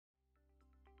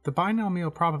The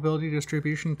binomial probability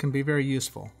distribution can be very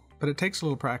useful, but it takes a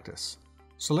little practice.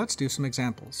 So let's do some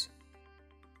examples.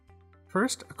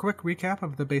 First, a quick recap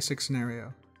of the basic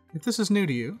scenario. If this is new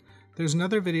to you, there's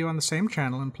another video on the same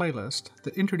channel and playlist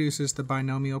that introduces the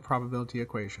binomial probability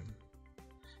equation.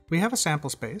 We have a sample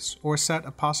space, or set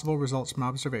of possible results from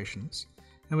observations,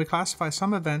 and we classify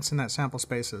some events in that sample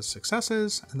space as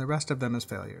successes and the rest of them as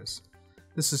failures.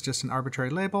 This is just an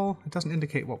arbitrary label. It doesn't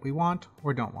indicate what we want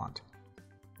or don't want.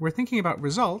 We're thinking about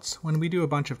results when we do a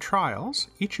bunch of trials,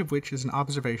 each of which is an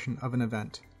observation of an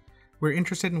event. We're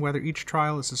interested in whether each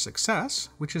trial is a success,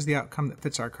 which is the outcome that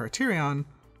fits our criterion,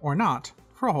 or not,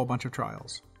 for a whole bunch of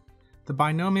trials. The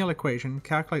binomial equation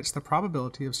calculates the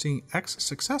probability of seeing x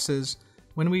successes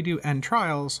when we do n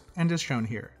trials, and is shown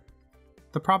here.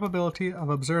 The probability of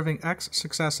observing x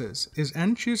successes is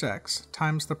n choose x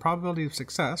times the probability of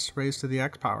success raised to the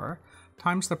x power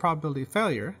times the probability of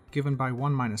failure, given by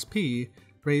 1 minus p,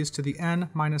 raised to the n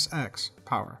minus x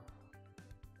power.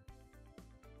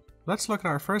 Let's look at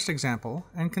our first example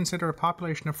and consider a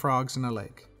population of frogs in a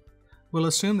lake. We'll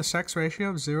assume the sex ratio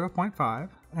of 0.5,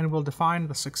 and we'll define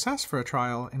the success for a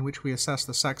trial in which we assess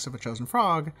the sex of a chosen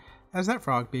frog as that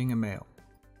frog being a male.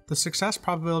 The success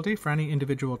probability for any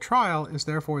individual trial is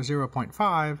therefore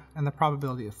 0.5, and the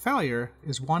probability of failure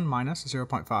is 1 minus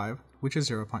 0.5, which is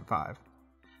 0.5.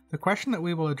 The question that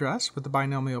we will address with the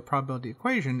binomial probability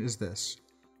equation is this: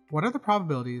 what are the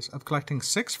probabilities of collecting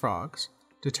 6 frogs,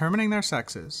 determining their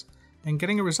sexes, and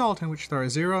getting a result in which there are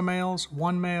 0 males,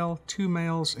 1 male, 2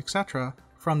 males, etc.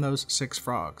 from those 6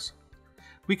 frogs?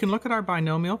 We can look at our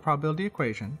binomial probability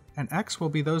equation, and x will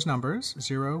be those numbers,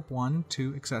 0, 1,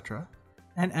 2, etc.,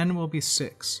 and n will be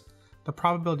 6. The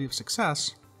probability of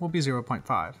success will be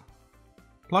 0.5.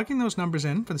 Plugging those numbers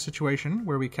in for the situation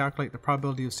where we calculate the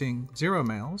probability of seeing 0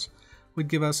 males would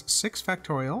give us 6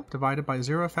 factorial divided by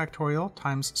 0 factorial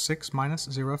times 6 minus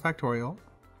 0 factorial,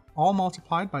 all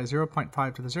multiplied by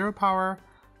 0.5 to the 0 power,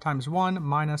 times 1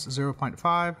 minus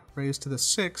 0.5 raised to the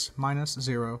 6 minus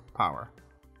 0 power.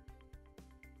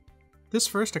 This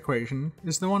first equation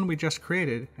is the one we just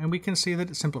created, and we can see that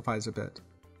it simplifies a bit.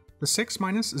 The 6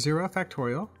 minus 0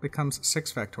 factorial becomes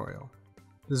 6 factorial.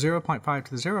 The 0.5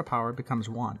 to the 0 power becomes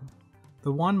 1.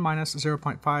 The 1 minus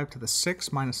 0.5 to the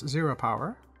 6 minus 0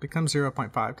 power becomes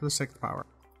 0.5 to the 6th power.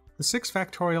 The 6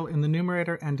 factorial in the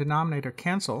numerator and denominator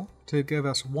cancel to give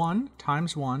us 1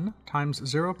 times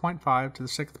 0.5 to the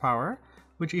 6th power,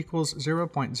 which equals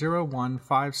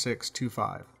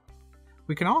 0.015625.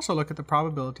 We can also look at the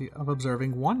probability of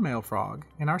observing 1 male frog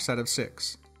in our set of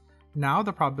 6. Now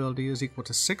the probability is equal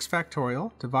to 6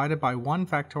 factorial divided by 1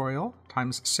 factorial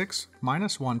times 6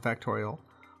 minus 1 factorial,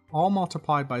 all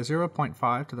multiplied by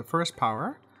 0.5 to the 1st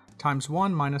power, times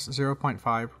 1 minus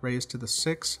 0.5 raised to the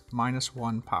 6 minus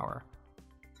 1 power.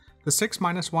 The 6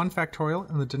 minus 1 factorial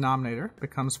in the denominator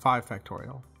becomes 5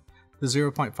 factorial. The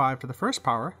 0.5 to the 1st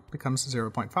power becomes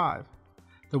 0.5.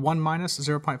 The 1 minus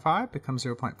 0.5 becomes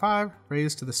 0.5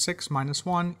 raised to the 6 minus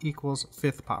 1 equals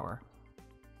 5th power.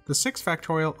 The 6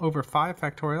 factorial over 5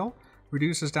 factorial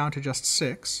reduces down to just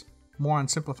 6. More on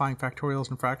simplifying factorials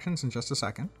and fractions in just a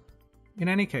second. In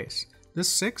any case, this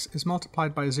 6 is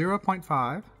multiplied by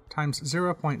 0.5 times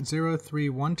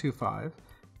 0.03125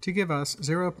 to give us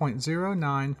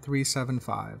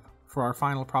 0.09375 for our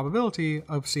final probability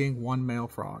of seeing 1 male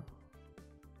frog.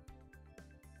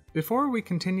 Before we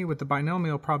continue with the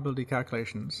binomial probability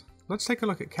calculations, let's take a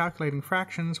look at calculating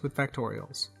fractions with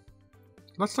factorials.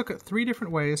 Let's look at 3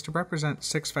 different ways to represent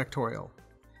 6 factorial.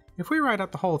 If we write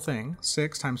out the whole thing,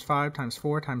 6 times 5 times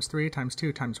 4 times 3 times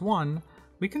 2 times 1,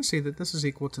 we can see that this is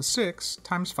equal to 6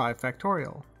 times 5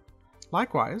 factorial.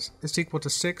 Likewise, it's equal to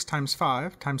 6 times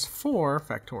 5 times 4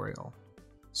 factorial.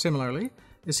 Similarly,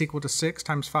 it's equal to 6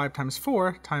 times 5 times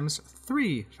 4 times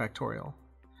 3 factorial.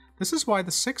 This is why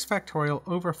the 6 factorial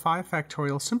over 5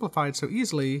 factorial simplified so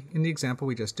easily in the example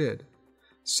we just did.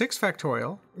 6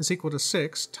 factorial is equal to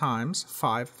 6 times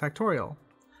 5 factorial.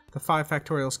 The 5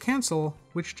 factorials cancel,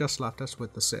 which just left us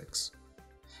with the 6.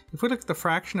 If we look at the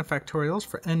fraction of factorials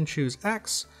for n choose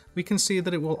x, we can see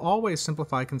that it will always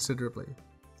simplify considerably.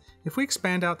 If we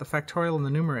expand out the factorial in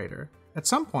the numerator, at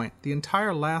some point the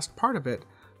entire last part of it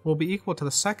will be equal to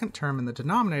the second term in the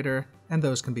denominator, and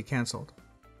those can be cancelled.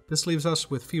 This leaves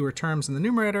us with fewer terms in the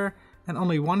numerator and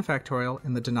only 1 factorial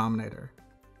in the denominator.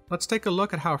 Let's take a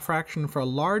look at how a fraction for a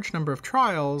large number of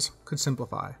trials could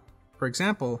simplify. For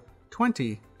example,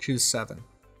 20 choose 7.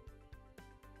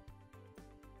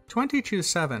 20 choose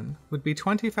 7 would be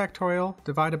 20 factorial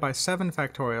divided by 7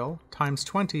 factorial times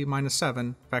 20 minus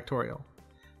 7 factorial.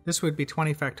 This would be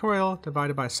 20 factorial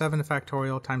divided by 7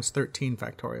 factorial times 13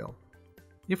 factorial.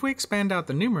 If we expand out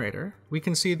the numerator, we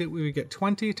can see that we would get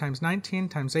 20 times 19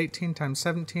 times 18 times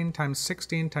 17 times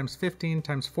 16 times 15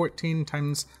 times 14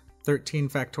 times 13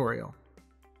 factorial.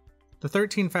 The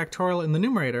 13 factorial in the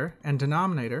numerator and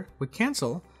denominator would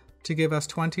cancel to give us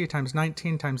 20 times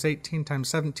 19 times 18 times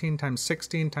 17 times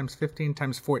 16 times 15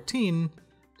 times 14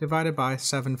 divided by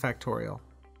 7 factorial.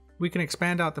 We can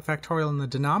expand out the factorial in the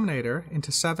denominator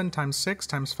into 7 times 6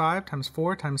 times 5 times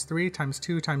 4 times 3 times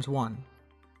 2 times 1.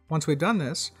 Once we've done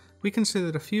this, we can see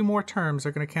that a few more terms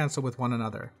are going to cancel with one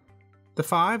another. The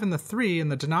 5 and the 3 in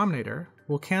the denominator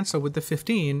will cancel with the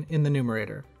 15 in the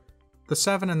numerator. The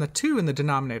 7 and the 2 in the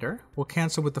denominator will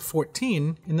cancel with the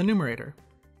 14 in the numerator.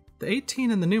 The 18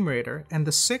 in the numerator and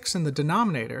the 6 in the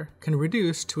denominator can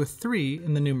reduce to a 3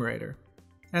 in the numerator.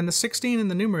 And the 16 in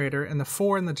the numerator and the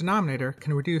 4 in the denominator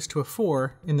can reduce to a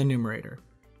 4 in the numerator.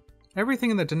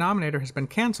 Everything in the denominator has been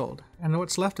cancelled, and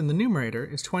what's left in the numerator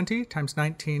is 20 times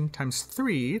 19 times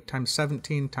 3 times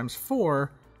 17 times 4,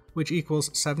 which equals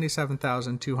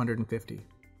 77,250.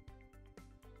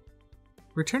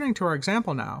 Returning to our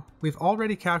example now, we've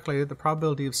already calculated the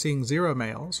probability of seeing 0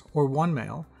 males, or 1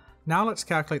 male. Now let's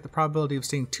calculate the probability of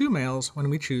seeing 2 males when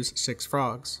we choose 6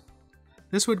 frogs.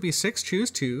 This would be 6 choose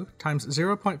 2 times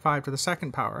 0.5 to the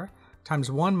second power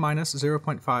times 1 minus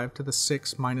 0.5 to the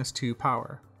 6 minus 2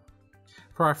 power.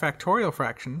 For our factorial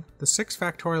fraction, the 6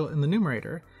 factorial in the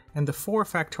numerator and the 4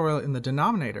 factorial in the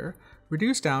denominator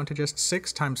reduce down to just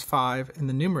 6 times 5 in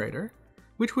the numerator,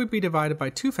 which would be divided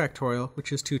by 2 factorial,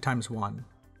 which is 2 times 1.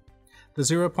 The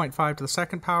 0.5 to the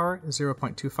second power is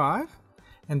 0.25,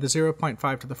 and the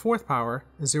 0.5 to the fourth power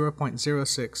is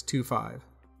 0.0625.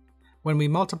 When we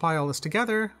multiply all this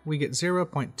together, we get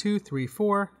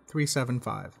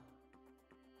 0.234375.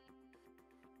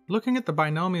 Looking at the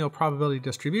binomial probability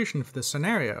distribution for this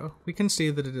scenario, we can see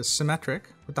that it is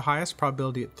symmetric, with the highest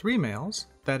probability at 3 males,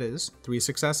 that is, 3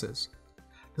 successes.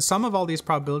 The sum of all these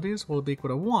probabilities will be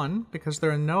equal to 1 because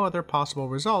there are no other possible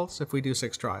results if we do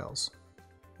 6 trials.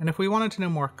 And if we wanted to know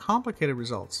more complicated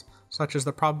results, such as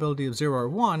the probability of 0 or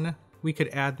 1, we could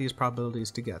add these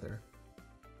probabilities together.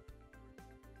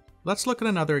 Let's look at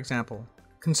another example.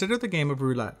 Consider the game of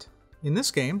roulette. In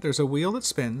this game, there's a wheel that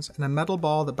spins and a metal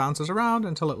ball that bounces around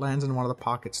until it lands in one of the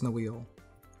pockets in the wheel.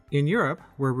 In Europe,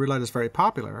 where roulette is very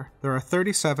popular, there are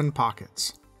 37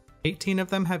 pockets. 18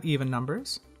 of them have even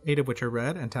numbers, 8 of which are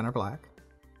red and 10 are black.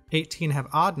 18 have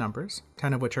odd numbers,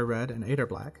 10 of which are red and 8 are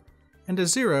black. And a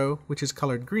 0, which is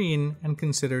colored green and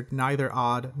considered neither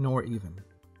odd nor even.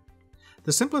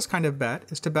 The simplest kind of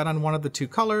bet is to bet on one of the two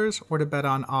colors or to bet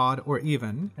on odd or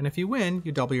even, and if you win,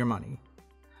 you double your money.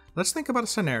 Let's think about a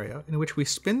scenario in which we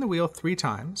spin the wheel 3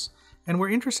 times, and we're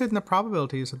interested in the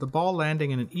probabilities of the ball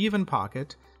landing in an even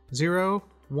pocket 0,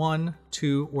 1,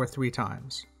 2, or 3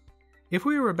 times. If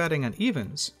we were betting on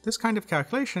evens, this kind of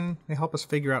calculation may help us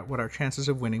figure out what our chances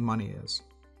of winning money is.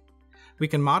 We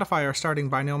can modify our starting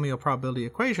binomial probability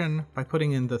equation by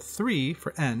putting in the 3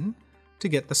 for n to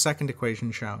get the second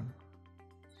equation shown.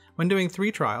 When doing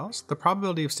 3 trials, the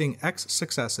probability of seeing x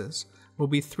successes will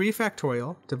be 3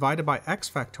 factorial divided by x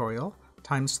factorial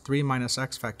times 3 minus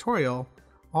x factorial,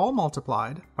 all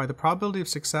multiplied by the probability of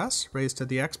success raised to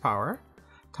the x power,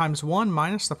 times 1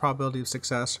 minus the probability of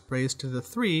success raised to the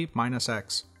 3 minus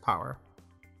x power.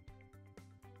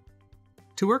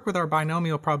 To work with our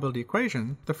binomial probability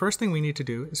equation, the first thing we need to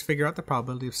do is figure out the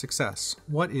probability of success.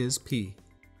 What is p?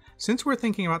 Since we're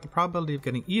thinking about the probability of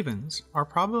getting evens, our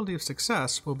probability of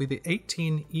success will be the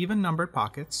 18 even-numbered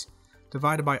pockets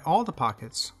divided by all the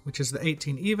pockets, which is the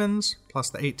 18 evens plus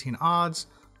the 18 odds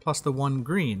plus the 1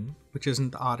 green, which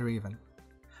isn't odd or even.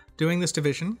 Doing this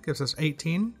division gives us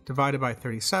 18 divided by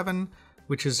 37,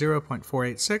 which is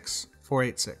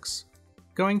 0.486486.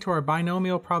 Going to our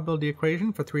binomial probability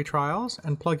equation for 3 trials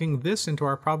and plugging this into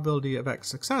our probability of x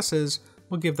successes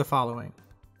will give the following.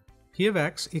 P of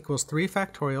x equals 3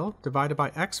 factorial divided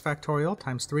by x factorial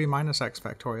times 3 minus x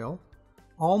factorial,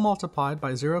 all multiplied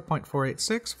by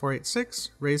 0.486486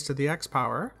 raised to the x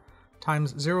power,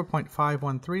 times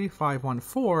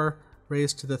 0.513514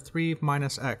 raised to the 3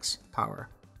 minus x power.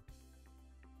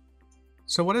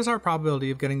 So what is our probability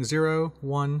of getting 0,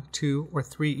 1, 2, or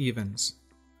 3 evens?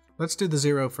 Let's do the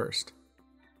 0 first.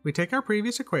 We take our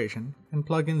previous equation and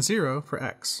plug in 0 for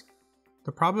x.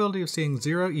 The probability of seeing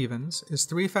 0 evens is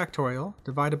 3 factorial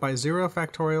divided by 0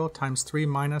 factorial times 3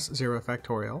 minus 0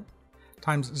 factorial,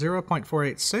 times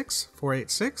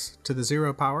 0.486486 to the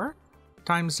 0 power,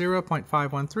 times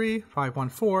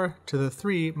 0.513514 to the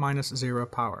 3 minus 0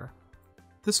 power.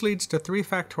 This leads to 3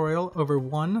 factorial over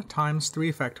 1 times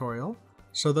 3 factorial,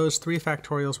 so those 3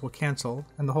 factorials will cancel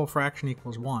and the whole fraction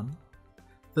equals 1,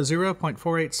 The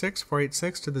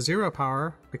 0.486486 to the 0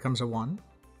 power becomes a 1.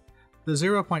 The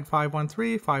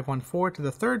 0.513514 to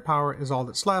the 3rd power is all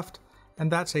that's left,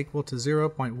 and that's equal to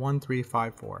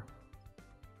 0.1354.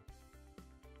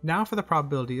 Now for the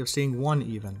probability of seeing 1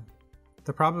 even.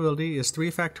 The probability is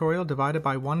 3 factorial divided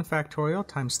by 1 factorial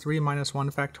times 3 minus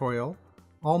 1 factorial,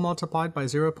 all multiplied by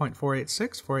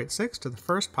 0.486486 to the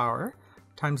 1st power,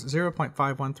 times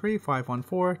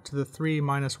 0.513514 to the 3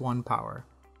 minus 1 power.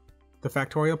 The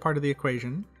factorial part of the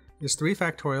equation is 3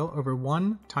 factorial over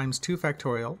 1 times 2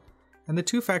 factorial, and the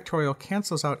 2 factorial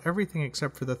cancels out everything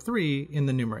except for the 3 in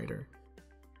the numerator.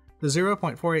 The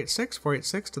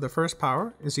 0.486486 to the 1st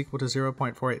power is equal to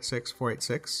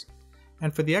 0.486486,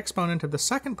 and for the exponent of the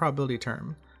second probability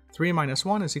term, 3 minus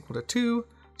 1 is equal to 2,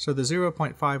 so the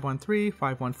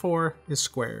 0.513514 is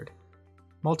squared.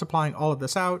 Multiplying all of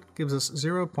this out gives us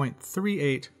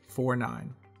 0.3849.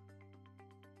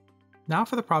 Now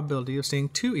for the probability of seeing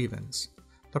 2 evens.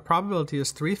 The probability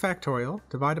is 3 factorial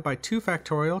divided by 2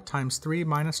 factorial times 3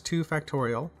 minus 2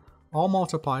 factorial, all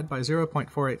multiplied by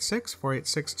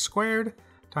 0.486486 squared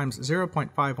times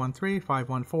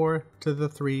 0.513514 to the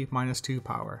 3 minus 2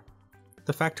 power.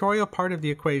 The factorial part of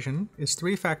the equation is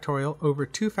 3 factorial over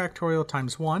 2 factorial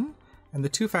times 1, and the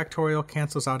 2 factorial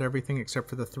cancels out everything except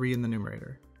for the 3 in the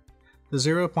numerator. The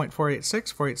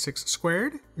 0.486486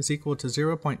 squared is equal to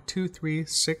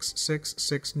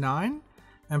 0.236669,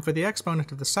 and for the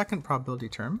exponent of the second probability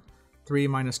term, 3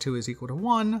 minus 2 is equal to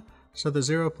 1, so the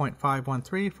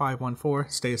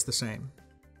 0.513514 stays the same.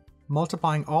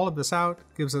 Multiplying all of this out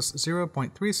gives us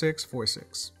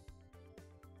 0.3646.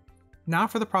 Now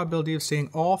for the probability of seeing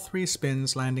all 3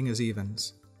 spins landing as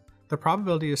evens. The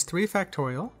probability is 3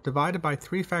 factorial divided by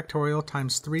 3 factorial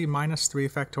times 3 minus 3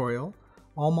 factorial,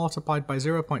 all multiplied by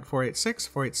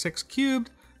 0.486486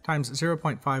 cubed times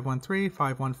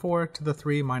 0.513514 to the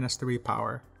 3 minus 3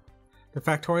 power. The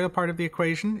factorial part of the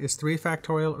equation is 3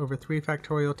 factorial over 3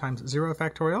 factorial times 0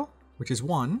 factorial, which is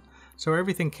 1, so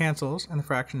everything cancels and the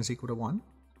fraction is equal to 1.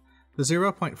 The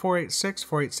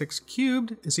 0.486486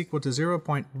 cubed is equal to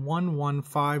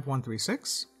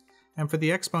 0.115136, and for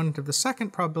the exponent of the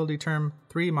second probability term,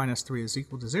 3 minus 3 is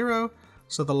equal to 0,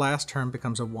 so the last term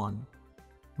becomes a 1.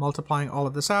 Multiplying all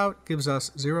of this out gives us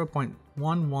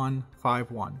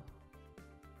 0.1151.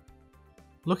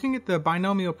 Looking at the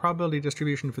binomial probability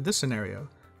distribution for this scenario,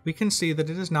 we can see that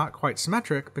it is not quite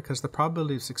symmetric because the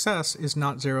probability of success is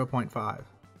not 0.5.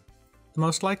 The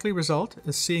most likely result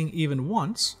is seeing even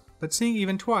once, but seeing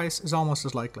even twice is almost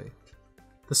as likely.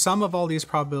 The sum of all these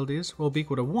probabilities will be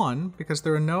equal to 1 because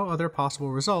there are no other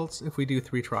possible results if we do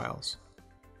 3 trials.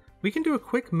 We can do a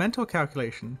quick mental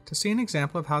calculation to see an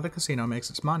example of how the casino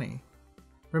makes its money.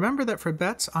 Remember that for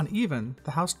bets on even,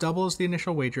 the house doubles the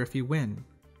initial wager if you win.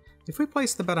 If we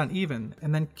place the bet on even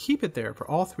and then keep it there for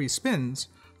all 3 spins,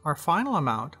 our final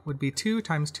amount would be 2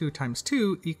 times 2 times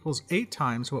 2 equals 8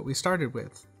 times what we started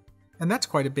with. And that's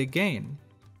quite a big gain.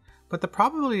 But the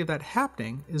probability of that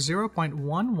happening is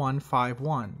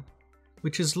 0.1151,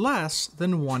 which is less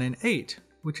than 1 in 8,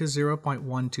 which is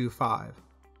 0.125.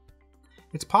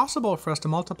 It's possible for us to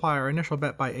multiply our initial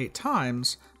bet by 8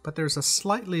 times, but there's a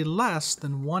slightly less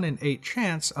than 1 in 8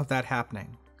 chance of that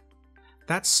happening.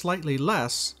 That slightly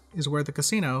less is where the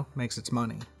casino makes its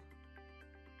money.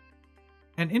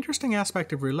 An interesting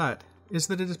aspect of roulette is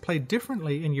that it is played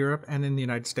differently in Europe and in the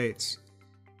United States.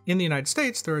 In the United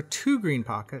States, there are 2 green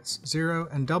pockets, 0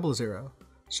 and double 0,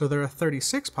 so there are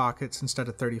 36 pockets instead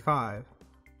of 35.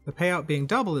 The payout being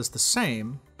double is the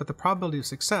same, but the probability of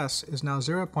success is now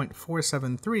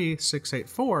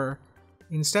 0.473684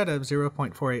 instead of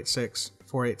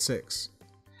 0.486486.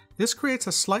 This creates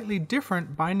a slightly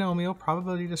different binomial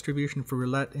probability distribution for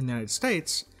roulette in the United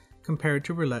States compared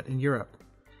to roulette in Europe.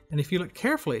 And if you look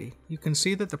carefully, you can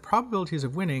see that the probabilities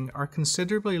of winning are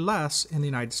considerably less in the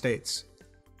United States.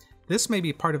 This may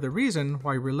be part of the reason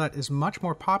why roulette is much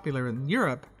more popular in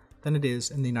Europe than it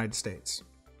is in the United States.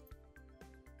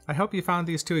 I hope you found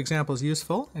these 2 examples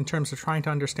useful in terms of trying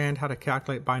to understand how to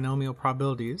calculate binomial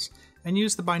probabilities and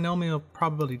use the binomial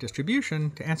probability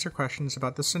distribution to answer questions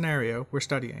about the scenario we're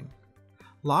studying.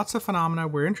 Lots of phenomena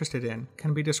we're interested in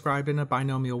can be described in a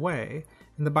binomial way,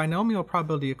 and the binomial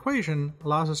probability equation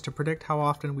allows us to predict how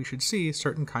often we should see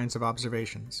certain kinds of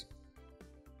observations.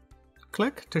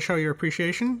 Click to show your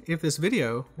appreciation if this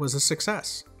video was a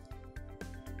success.